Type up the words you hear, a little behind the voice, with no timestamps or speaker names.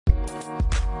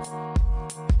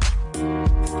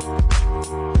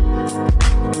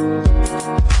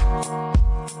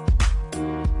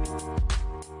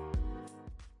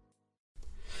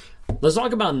Let's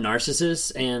talk about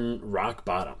narcissists and rock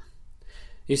bottom.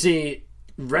 You see,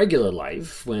 regular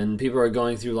life, when people are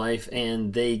going through life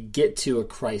and they get to a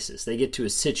crisis, they get to a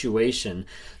situation,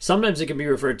 sometimes it can be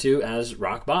referred to as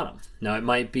rock bottom. Now, it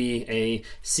might be a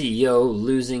CEO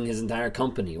losing his entire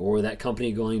company, or that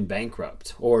company going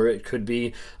bankrupt, or it could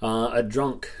be a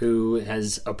drunk who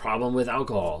has a problem with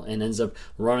alcohol and ends up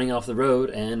running off the road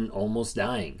and almost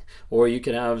dying. Or you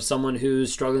could have someone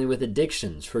who's struggling with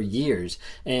addictions for years,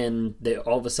 and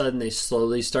all of a sudden they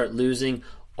slowly start losing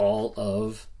all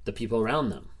of the people around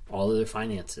them, all of their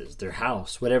finances, their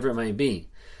house, whatever it might be.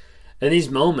 And these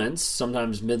moments,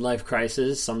 sometimes midlife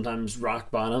crisis, sometimes rock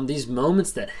bottom, these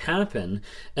moments that happen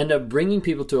end up bringing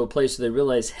people to a place where they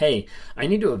realize, hey, I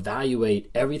need to evaluate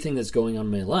everything that's going on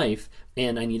in my life,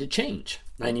 and I need to change.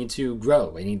 I need to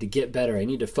grow. I need to get better. I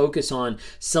need to focus on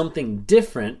something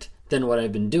different than what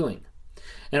I've been doing.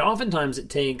 And oftentimes it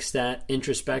takes that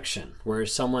introspection where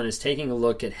someone is taking a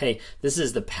look at, hey, this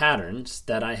is the patterns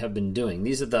that I have been doing.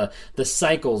 These are the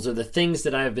cycles or the things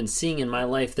that I have been seeing in my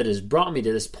life that has brought me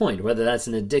to this point, whether that's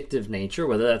an addictive nature,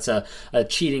 whether that's a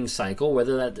cheating cycle,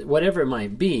 whatever it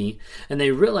might be. And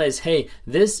they realize, hey,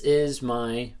 this is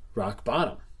my rock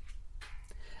bottom.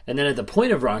 And then at the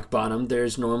point of rock bottom,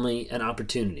 there's normally an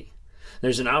opportunity.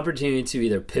 There's an opportunity to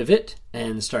either pivot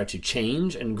and start to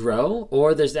change and grow,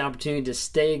 or there's the opportunity to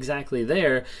stay exactly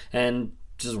there and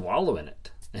just wallow in it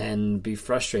and be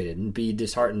frustrated and be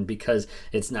disheartened because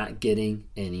it's not getting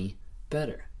any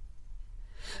better.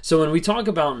 So when we talk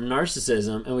about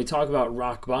narcissism and we talk about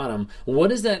rock bottom, what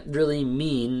does that really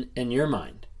mean in your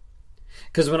mind?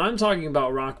 Because when I'm talking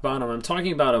about rock bottom, I'm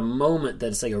talking about a moment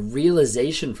that's like a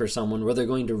realization for someone where they're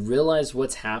going to realize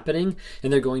what's happening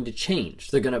and they're going to change.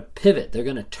 They're going to pivot. They're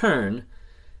going to turn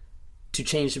to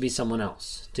change to be someone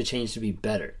else, to change to be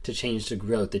better, to change to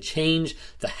grow, to change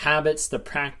the habits, the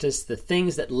practice, the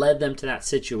things that led them to that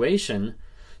situation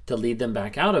to lead them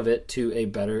back out of it to a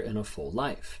better and a full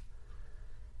life.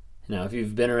 Now, if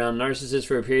you've been around narcissists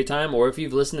for a period of time, or if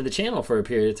you've listened to the channel for a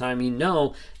period of time, you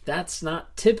know that's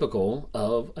not typical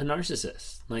of a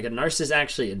narcissist. Like a narcissist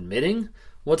actually admitting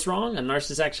what's wrong, a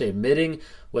narcissist actually admitting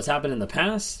what's happened in the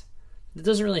past, it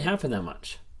doesn't really happen that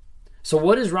much. So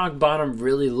what does rock bottom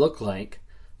really look like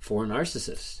for a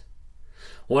narcissist?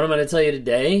 What I'm going to tell you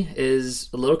today is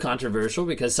a little controversial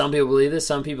because some people believe this,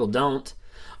 some people don't.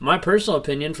 My personal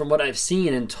opinion, from what I've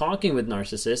seen in talking with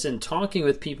narcissists and talking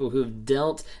with people who've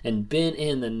dealt and been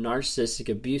in the narcissistic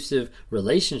abusive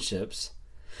relationships,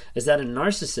 is that a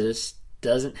narcissist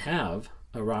doesn't have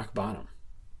a rock bottom.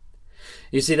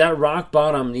 You see, that rock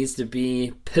bottom needs to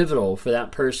be pivotal for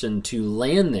that person to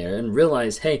land there and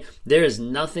realize, hey, there is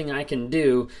nothing I can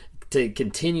do to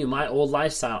continue my old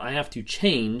lifestyle. I have to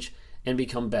change and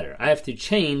become better. I have to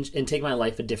change and take my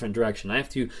life a different direction. I have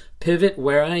to pivot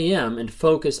where I am and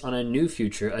focus on a new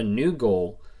future, a new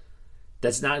goal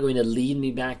that's not going to lead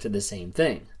me back to the same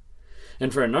thing.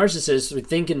 And for a narcissist, we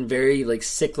think in very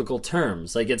cyclical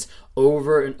terms. Like it's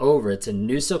over and over. It's a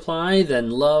new supply, then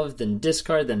love, then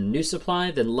discard, then a new supply,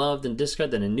 then love, then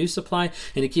discard, then a new supply.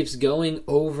 And it keeps going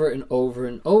over and over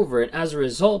and over. And as a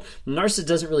result, narcissist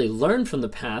doesn't really learn from the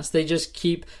past. They just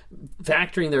keep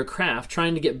factoring their craft,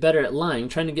 trying to get better at lying,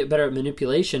 trying to get better at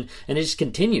manipulation. And it just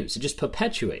continues. It just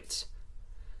perpetuates.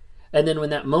 And then when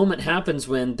that moment happens,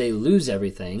 when they lose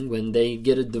everything, when they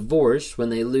get a divorce, when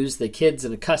they lose the kids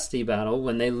in a custody battle,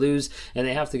 when they lose and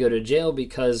they have to go to jail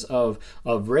because of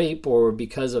rape or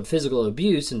because of physical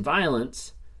abuse and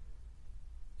violence,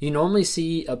 you normally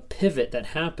see a pivot that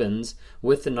happens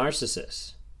with the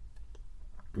narcissist.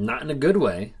 Not in a good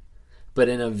way, but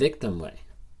in a victim way.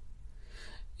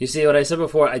 You see what I said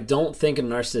before? I don't think a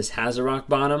narcissist has a rock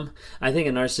bottom. I think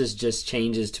a narcissist just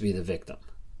changes to be the victim.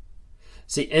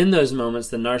 See, in those moments,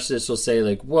 the narcissist will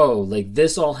say whoa,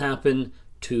 this all happened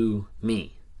to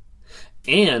me.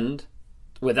 And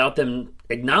without them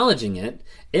acknowledging it,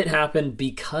 it happened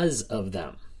because of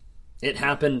them. It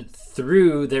happened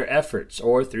through their efforts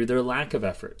or through their lack of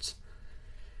efforts.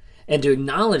 And to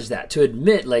acknowledge that, to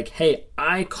admit hey,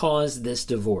 I caused this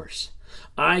divorce.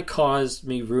 I caused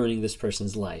me ruining this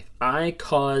person's life. I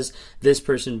caused this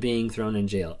person being thrown in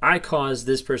jail. I caused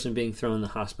this person being thrown in the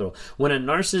hospital. When a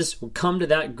narcissist will come to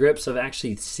that grips of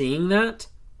actually seeing that,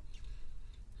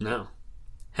 no.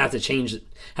 Have to change it.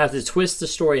 Have to twist the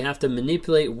story. Have to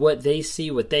manipulate what they see,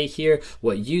 what they hear,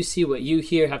 what you see, what you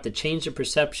hear. Have to change the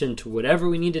perception to whatever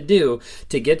we need to do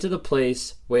to get to the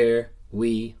place where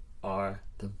we are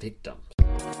the victim.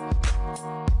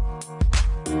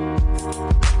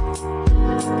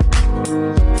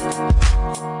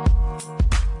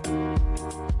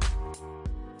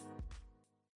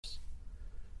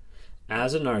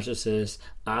 as a narcissist,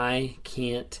 I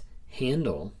can't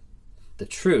handle the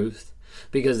truth,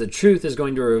 because the truth is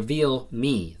going to reveal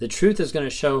me. The truth is going to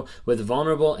show with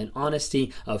vulnerable and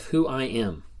honesty of who I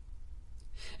am.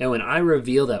 And when I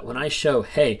reveal that, when I show,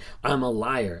 hey, I'm a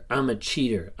liar, I'm a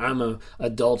cheater, I'm an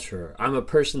adulterer, I'm a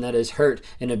person that has hurt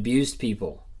and abused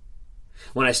people,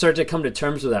 when I start to come to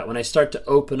terms with that, when I start to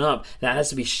open up, that has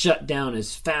to be shut down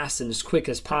as fast and as quick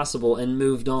as possible and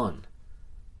moved on.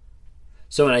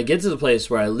 So when I get to the place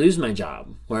where I lose my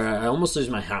job, where I almost lose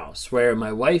my house, where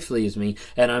my wife leaves me,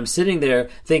 and I'm sitting there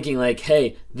thinking like,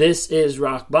 hey, this is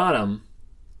rock bottom,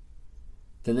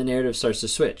 then the narrative starts to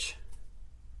switch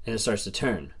and it starts to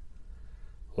turn.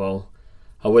 Well,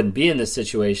 I wouldn't be in this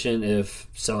situation if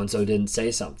so-and-so didn't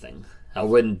say something. I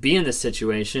wouldn't be in this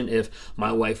situation if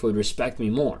my wife would respect me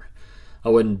more. I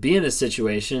wouldn't be in this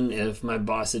situation if my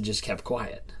boss had just kept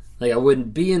quiet. Like, I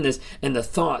wouldn't be in this, and the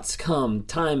thoughts come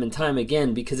time and time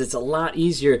again, because it's a lot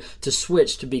easier to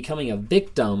switch to becoming a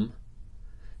victim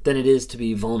than it is to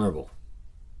be vulnerable.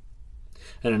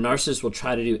 And a narcissist will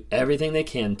try to do everything they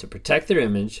can to protect their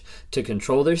image, to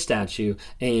control their statue,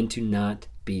 and to not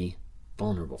be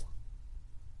vulnerable.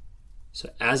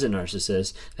 So as a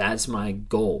narcissist, that's my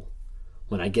goal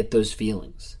when I get those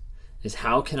feelings. Is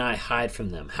how can I hide from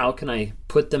them? How can I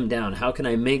put them down? How can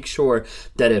I make sure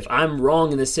that if I'm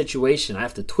wrong in this situation, I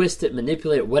have to twist it,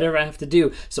 manipulate it, whatever I have to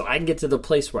do, so I can get to the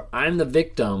place where I'm the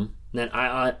victim, and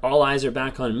that all eyes are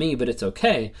back on me, but it's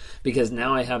okay, because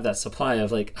now I have that supply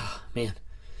of like, oh man,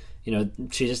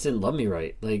 she just didn't love me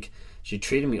right. Like, she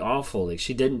treated me awful. Like,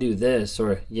 she didn't do this,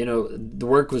 or, the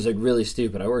work was like really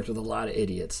stupid. I worked with a lot of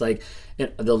idiots. Like,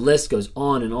 the list goes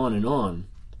on and on and on.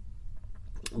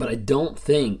 But I don't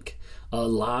think a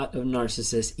lot of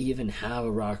narcissists even have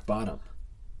a rock bottom.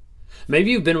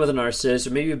 Maybe you've been with a narcissist, or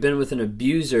maybe you've been with an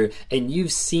abuser, and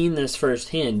you've seen this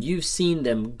firsthand. You've seen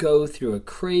them go through a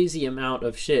crazy amount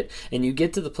of shit, and you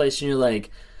get to the place and you're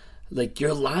like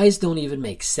your lies don't even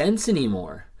make sense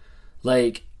anymore.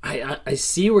 Like, I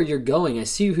see where you're going. I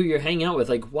see who you're hanging out with.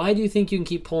 Like, why do you think you can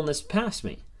keep pulling this past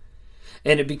me?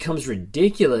 And it becomes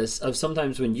ridiculous of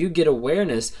sometimes when you get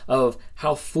awareness of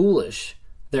how foolish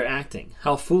they're acting,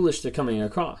 how foolish they're coming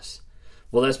across.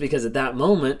 Well, that's because at that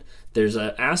moment, there's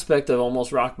an aspect of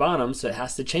almost rock bottom, so it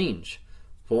has to change.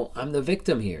 Well, I'm the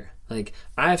victim here. Like,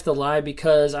 I have to lie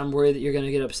because I'm worried that you're going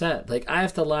to get upset. Like, I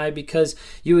have to lie because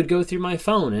you would go through my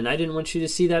phone and I didn't want you to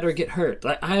see that or get hurt.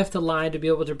 Like, I have to lie to be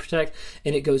able to protect,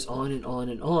 and it goes on and on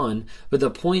and on. But the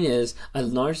point is, a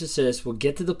narcissist will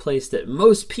get to the place that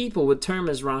most people would term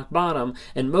as rock bottom,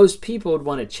 and most people would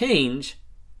want to change,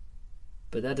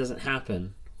 but that doesn't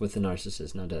happen with the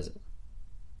narcissist, now does it?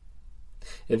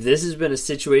 If this has been a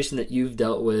situation that you've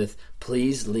dealt with,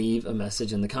 please leave a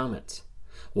message in the comments.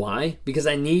 Why? Because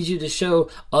I need you to show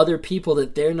other people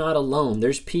that they're not alone.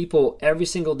 There's people every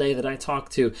single day that I talk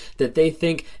to that they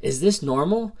think, is this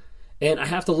normal? And I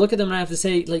have to look at them and I have to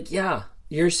say, like, yeah,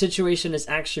 your situation is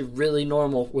actually really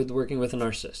normal with working with a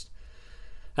narcissist.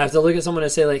 I have to look at someone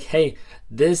and say, like, hey,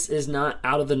 this is not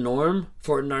out of the norm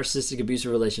for a narcissistic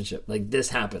abusive relationship. Like, this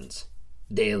happens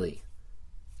daily,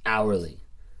 hourly.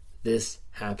 This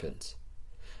happens.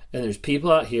 And there's people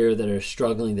out here that are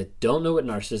struggling, that don't know what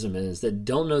narcissism is, that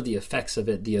don't know the effects of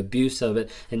it, the abuse of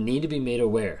it, and need to be made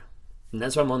aware. And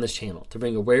that's why I'm on this channel, to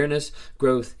bring awareness,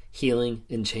 growth, healing,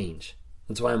 and change.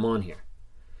 That's why I'm on here.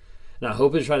 And I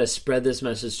hope to try to spread this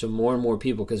message to more and more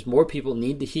people, because more people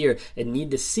need to hear and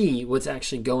need to see what's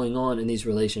actually going on in these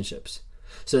relationships,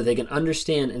 so that they can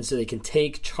understand and so they can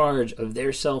take charge of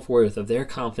their self-worth, of their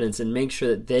confidence, and make sure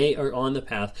that they are on the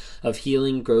path of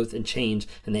healing, growth, and change.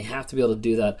 And they have to be able to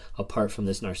do that apart from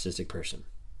this narcissistic person.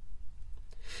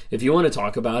 If you want to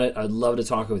talk about it, I'd love to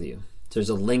talk with you. There's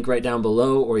a link right down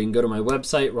below, or you can go to my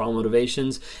website, Raw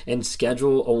Motivations, and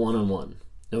schedule a one-on-one.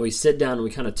 And we sit down and we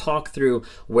kind of talk through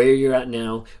where you're at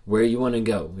now, where you want to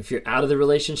go. If you're out of the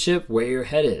relationship, where your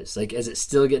head is. Like, is it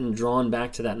still getting drawn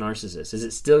back to that narcissist? Is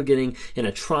it still getting in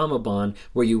a trauma bond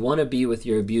where you want to be with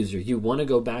your abuser? You want to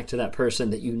go back to that person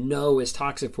that you know is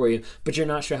toxic for you, but you're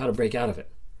not sure how to break out of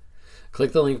it.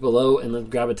 Click the link below and let's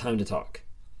grab a time to talk.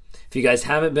 If you guys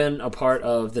haven't been a part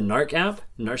of the NARC app,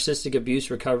 Narcissistic Abuse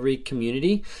Recovery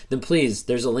Community, then please,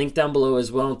 there's a link down below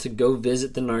as well to go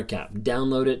visit the NARC app.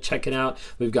 Download it, check it out.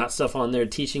 We've got stuff on there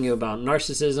teaching you about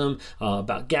narcissism,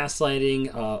 about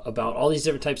gaslighting, about all these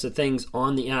different types of things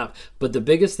on the app. But the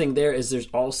biggest thing there is there's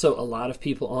also a lot of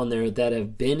people on there that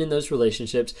have been in those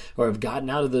relationships or have gotten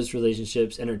out of those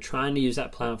relationships and are trying to use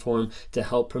that platform to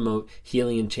help promote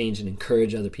healing and change and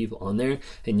encourage other people on there.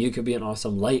 And you could be an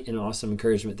awesome light and an awesome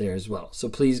encouragement there as well. So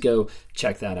please go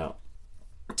check that out.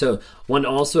 So, want to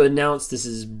also announce this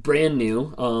is brand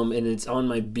new, and it's on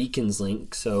my Beacons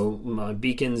link. So, my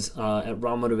Beacons at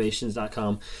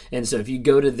rawmotivations.com. And so, if you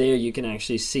go to there, you can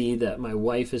actually see that my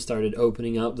wife has started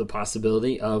opening up the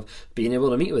possibility of being able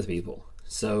to meet with people.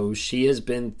 So, she has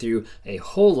been through a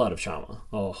whole lot of trauma,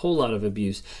 a whole lot of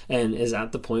abuse, and is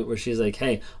at the point where she's like,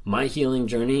 hey, my healing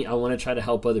journey, I want to try to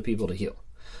help other people to heal.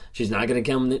 She's not going to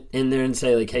come in there and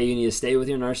say, like, hey, you need to stay with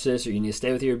your narcissist or you need to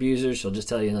stay with your abuser. She'll just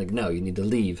tell you, like, no, you need to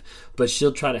leave. But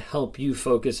she'll try to help you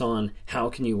focus on how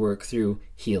can you work through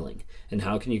healing and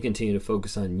how can you continue to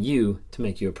focus on you to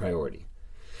make you a priority.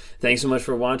 Thanks so much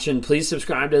for watching. Please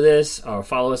subscribe to this or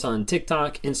follow us on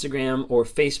TikTok, Instagram, or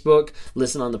Facebook.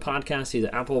 Listen on the podcast,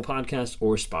 either Apple Podcasts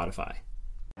or Spotify.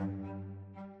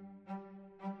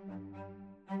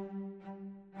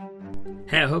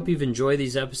 Hey, I hope you've enjoyed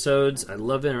these episodes. I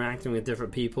love interacting with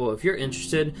different people. If you're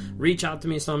interested, reach out to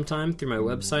me sometime through my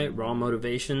website, Raw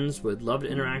Motivations. Would love to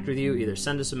interact with you. Either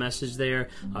send us a message there,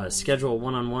 schedule a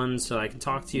one-on-one so I can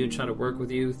talk to you and try to work with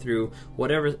you through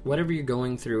whatever you're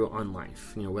going through on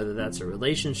life. You know, whether that's a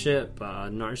relationship,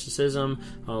 narcissism,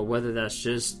 whether that's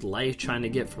just life trying to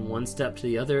get from one step to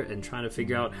the other and trying to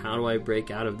figure out how do I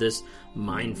break out of this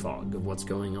mind fog of what's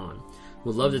going on.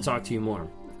 Would love to talk to you more.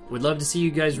 We'd love to see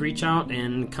you guys reach out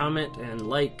and comment and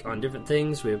like on different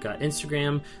things. We've got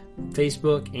Instagram,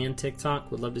 Facebook, and TikTok.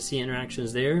 We'd love to see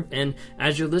interactions there. And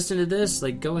as you're listening to this,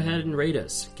 like, go ahead and rate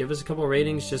us. Give us a couple of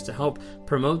ratings just to help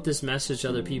promote this message to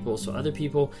other people so other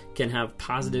people can have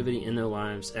positivity in their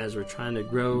lives as we're trying to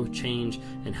grow, change,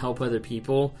 and help other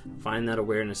people find that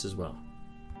awareness as well.